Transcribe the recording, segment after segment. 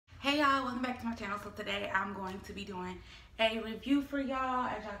y'all, welcome back to my channel. So today I'm going to be doing a review for y'all.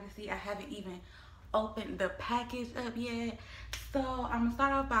 As y'all can see, I haven't even opened the package up yet. So I'm gonna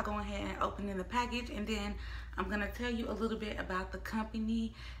start off by going ahead and opening the package, and then I'm gonna tell you a little bit about the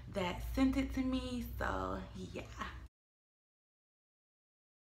company that sent it to me. So yeah.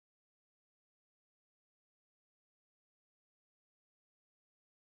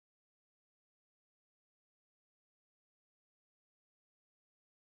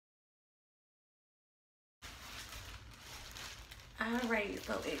 Alright,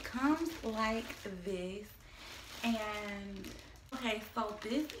 so it comes like this, and okay, so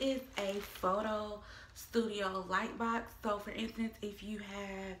this is a photo studio light box. So for instance, if you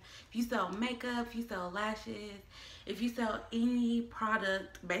sell makeup, if you sell lashes, if you sell any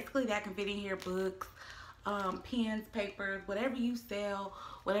product basically that can fit in here, books, pens, papers, whatever you sell,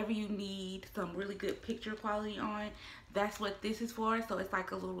 whatever you need some really good picture quality on, that's what this is for. So it's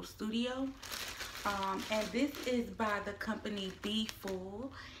like a little studio. And this is by the company Be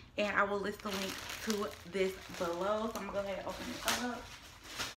Full, and I will list the link to this below. So I'm gonna go ahead and open it up.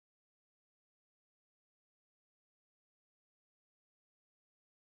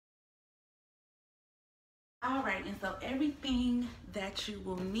 Alright, and so everything that you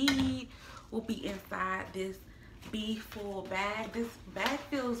will need will be inside this Be Full bag. This bag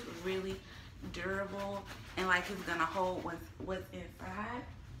feels really durable and like it's gonna hold what's inside.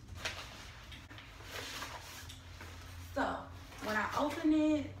 So when I open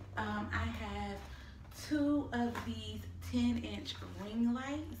it, I have two of these 10-inch ring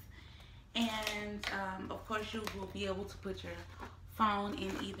lights, and of course you will be able to put your phone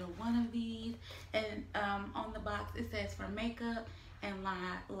in either one of these. And on the box it says for makeup and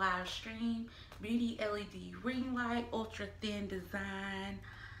live stream, beauty LED ring light, ultra thin design,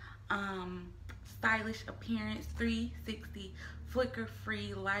 stylish appearance, 360 flicker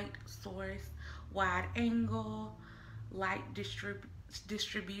free light source, wide angle light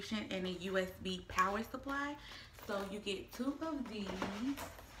distribution, and a USB power supply. So you get two of these.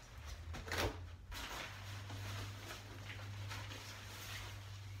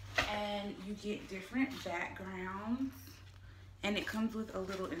 And you get different backgrounds, and it comes with a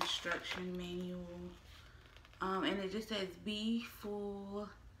little instruction manual, and it just says Be Full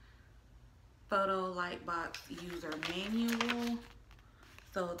Photo Lightbox User Manual.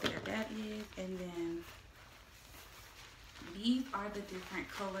 So there that is. And then these are the different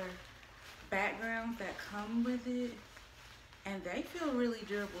color backgrounds that come with it, and they feel really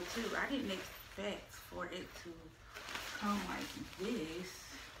durable too. I didn't expect for it to come like this.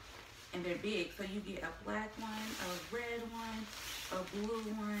 And they're big, so you get a black one, a red one, a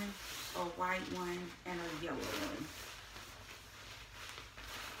blue one, a white one, and a yellow one.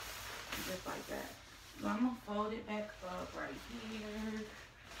 Just like that. So I'm gonna fold it back up right here.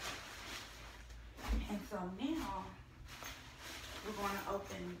 And so now we're gonna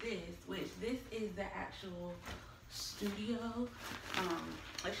open this, which this is the actual studio.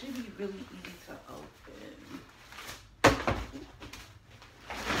 It should be really easy to open.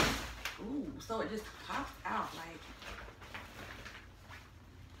 Ooh, so it just pops out like.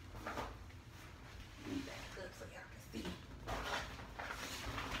 Let me back up so y'all can see.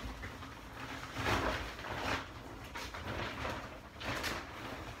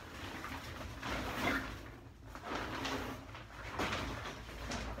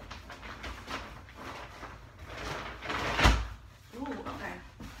 Ooh, okay.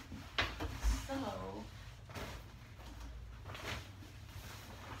 So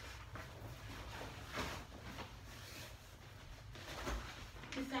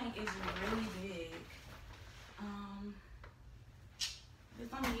this thing is really big.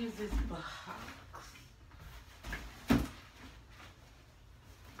 Just let me use this box.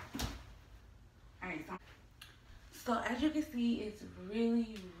 Alright, so as you can see, it's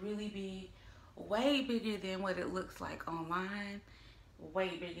really, really big. Way bigger than what it looks like online. Way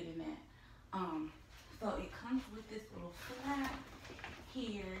bigger than that. So it comes with this little flap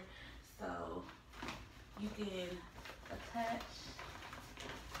here, so you can attach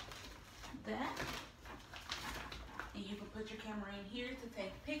that, and you can put your camera in here to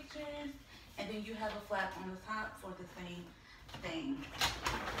take pictures, and then you have a flap on the top for the same thing.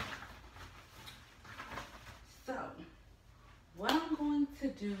 So what I'm going to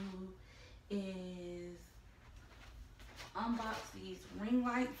do is unbox these ring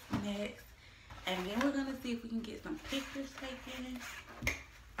lights next, and then we're gonna see if we can get some pictures taken,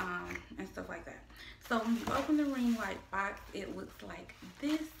 and stuff like that. So when you open the ring light box, it looks like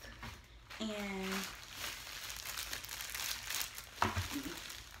this, and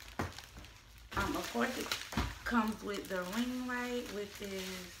of course it comes with the ring light, which is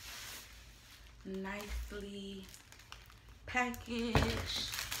nicely packaged.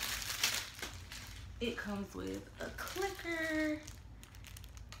 It comes with a clicker,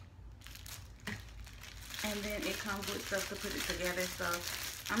 and then it comes with stuff to put it together. So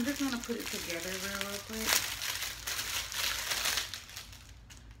I'm just gonna put it together real quick.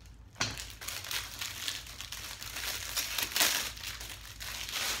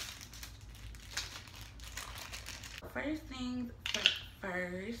 First things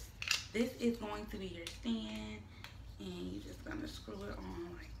first, this is going to be your stand, and you're just gonna screw it on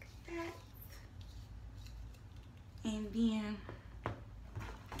like that. And then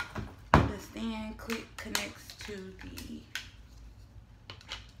the stand clip connects to the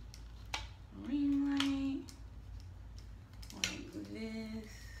ring light like this.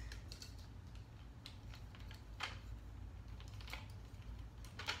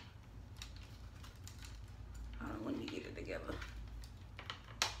 Let me get it together.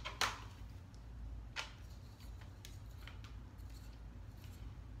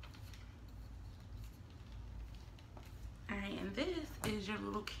 Alright, and this is your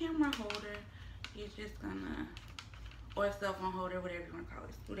little camera holder. You're just gonna, or cell phone holder, whatever you want to call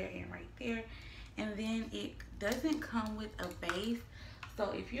it. Screw that in right there. And then it doesn't come with a base.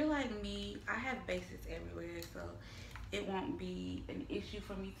 So if you're like me, I have bases everywhere, so it won't be an issue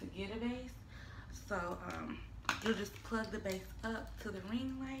for me to get a base. So you'll just plug the base up to the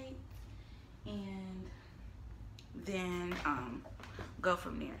ring light and then go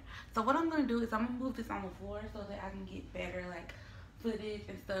from there. So what I'm gonna do is I'm gonna move this on the floor so that I can get better like footage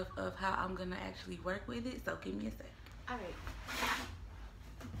and stuff of how I'm gonna actually work with it. So give me a sec. All right.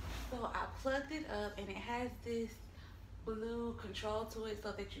 So I plugged it up and it has this blue control to it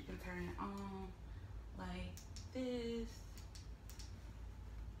so that you can turn it on like this.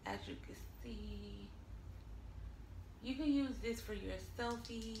 As you can see, you can use this for your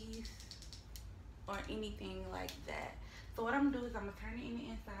selfies or anything like that. So what I'm gonna do is I'm gonna turn it in the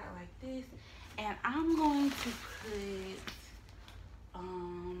inside like this, and I'm going to put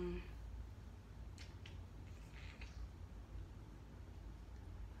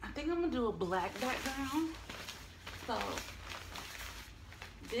I think I'm gonna do a black background. So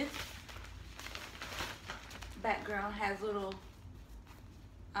this background has little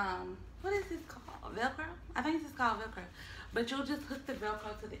what is this called? Velcro? I think this is called Velcro. But you'll just hook the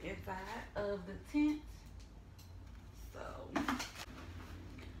Velcro to the inside of the tent. So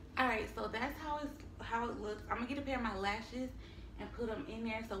alright, so that's how it looks. I'm gonna get a pair of my lashes and put them in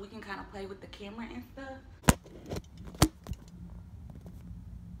there so we can kind of play with the camera and stuff.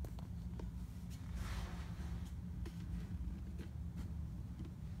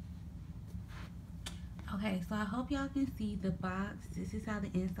 Okay, so I hope y'all can see the box. This is how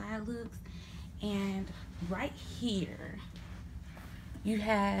the inside looks. And right here, you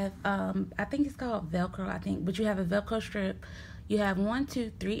have, I think it's called Velcro, I think, but you have a Velcro strip. You have 1,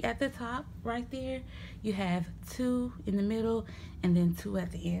 2, 3 at the top right there. You have 2 in the middle and then 2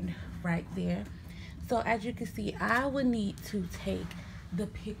 at the end right there. So as you can see, I would need to take the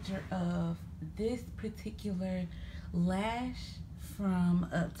picture of this particular lash from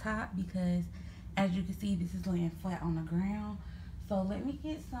up top because as you can see, this is laying flat on the ground. So let me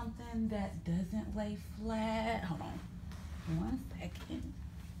get something that doesn't lay flat. Hold on 1 second.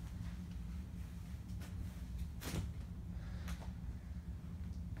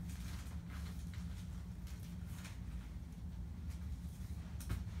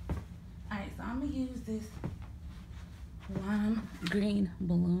 Alright, so I'm gonna use this lime green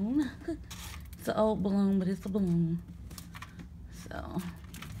balloon. It's an old balloon, but it's a balloon. So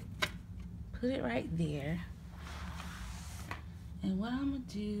put it right there. And what I'm gonna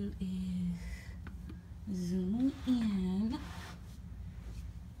do is zoom in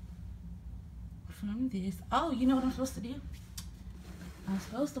from this. Oh, you know what I'm supposed to do? I'm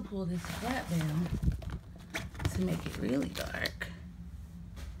supposed to pull this flap down to make it really dark.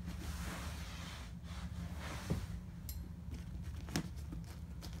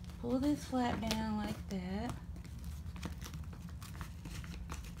 Pull this flap down like that.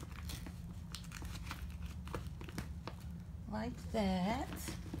 Like that.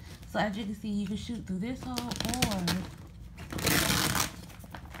 So as you can see, you can shoot through this hole or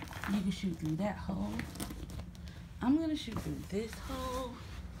you can shoot through that hole. I'm gonna shoot through this hole,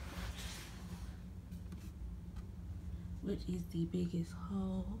 which is the biggest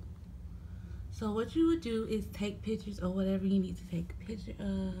hole. So what you would do is take pictures or whatever you need to take a picture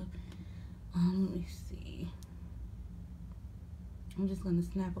of. Let me see. I'm just gonna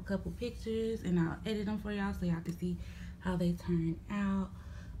snap a couple pictures and I'll edit them for y'all so y'all can see how they turn out.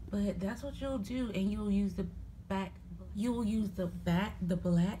 But that's what you'll do, and you'll use the black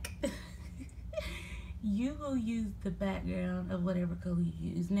you will use the background of whatever color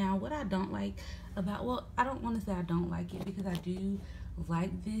you use. Now, what I don't like about, well, I don't want to say I don't like it, because I do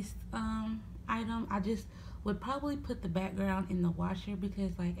like this item. I just would probably put the background in the washer,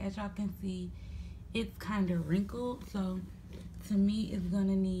 because like as y'all can see, it's kind of wrinkled. So to me, it's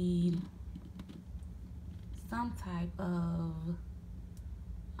gonna need some type of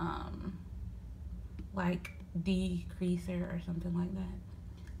like decreaser or something like that.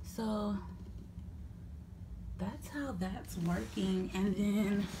 So that's how that's working. And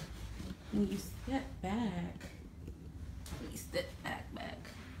then when you step back,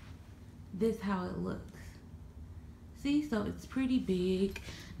 this how it looks. See, so it's pretty big.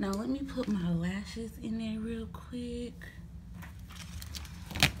 Now let me put my lashes in there real quick.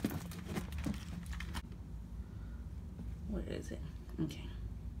 Where is it? Okay.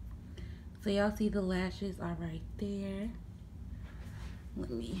 So y'all see the lashes are right there.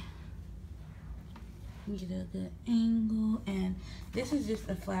 Let me get a good angle. And this is just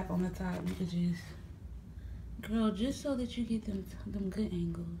a flap on the top. You could just, girl, just so that you get them good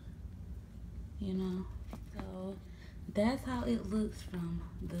angles, you know. So that's how it looks from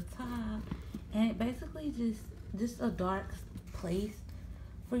the top. And it basically just a dark place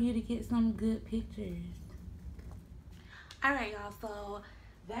for you to get some good pictures. All right, y'all, so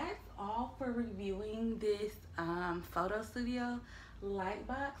that's all for reviewing this photo studio light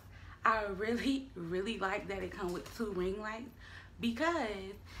box. I really like that it comes with 2 ring lights,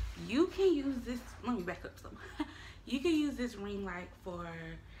 because you can use this, let me back up some. You can use this ring light for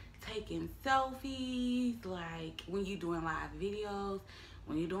taking selfies, like when you're doing live videos,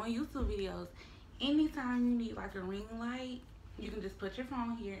 when you're doing YouTube videos. Anytime you need like a ring light, you can just put your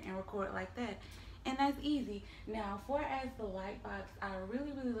phone here and record like that. And that's easy. Now, as the light box, I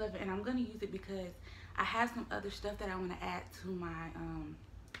really love it, and I'm gonna use it because I have some other stuff that I want to add to my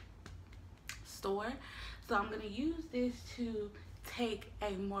store. So I'm gonna use this to take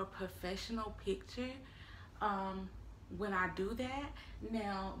a more professional picture when I do that.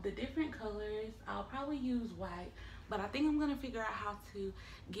 Now, the different colors, I'll probably use white, but I think I'm gonna figure out how to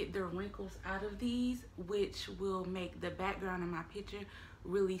get the wrinkles out of these, which will make the background in my picture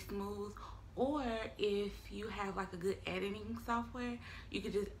really smooth. Or if you have like a good editing software, you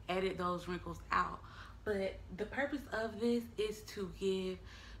could just edit those wrinkles out. But the purpose of this is to give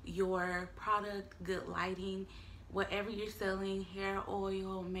your product good lighting. Whatever you're selling, hair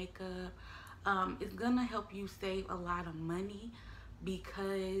oil, makeup, it's gonna help you save a lot of money,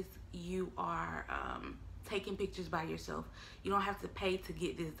 because you are taking pictures by yourself. You don't have to pay to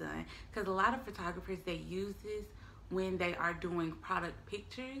get this done, because a lot of photographers, they use this when they are doing product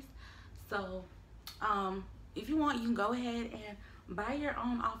pictures. So if you want, you can go ahead and buy your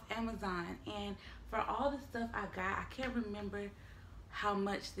own off Amazon. And for all the stuff I got, I can't remember how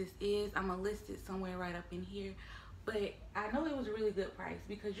much this is. I'm gonna list it somewhere right up in here, but I know it was a really good price,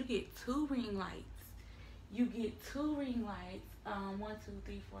 because you get 2 ring lights. You get 2 ring lights, 1, 2,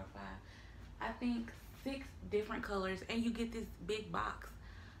 3, 4, 5, I think 6 different colors, and you get this big box.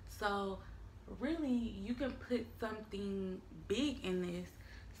 So really, you can put something big in this.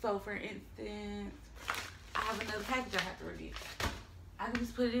 So for instance, I have another package I have to review. I can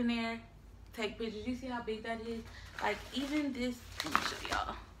just put it in there, take pictures. You see how big that is? Like even this, let me show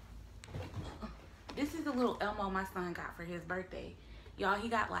y'all. This is the little Elmo my son got for his birthday. Y'all, he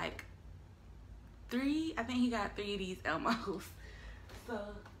got like 3, I think he got 3 of these Elmos. So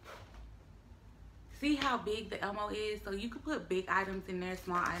see how big the Elmo is? So you could put big items in there,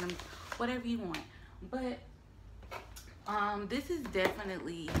 small items, whatever you want. But this is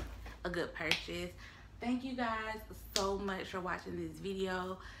definitely a good purchase. Thank you guys so much for watching this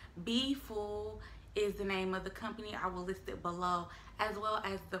video. Be Full is the name of the company. I will list it below, as well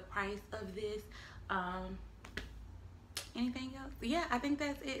as the price of this. Anything else? Yeah, I think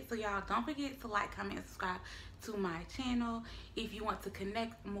that's it. So y'all, don't forget to like, comment, and subscribe to my channel. If you want to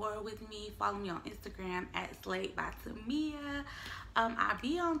connect more with me, follow me on Instagram at Slate by Tamia. I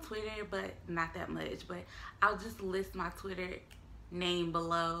be on Twitter, but not that much, but I'll just list my Twitter name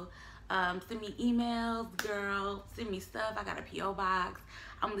below. Send me emails, girl, send me stuff. I got a PO box.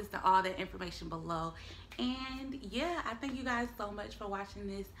 I'm listing all that information below. And yeah, I thank you guys so much for watching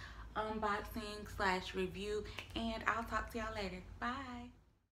this unboxing / review, and I'll talk to y'all later. Bye.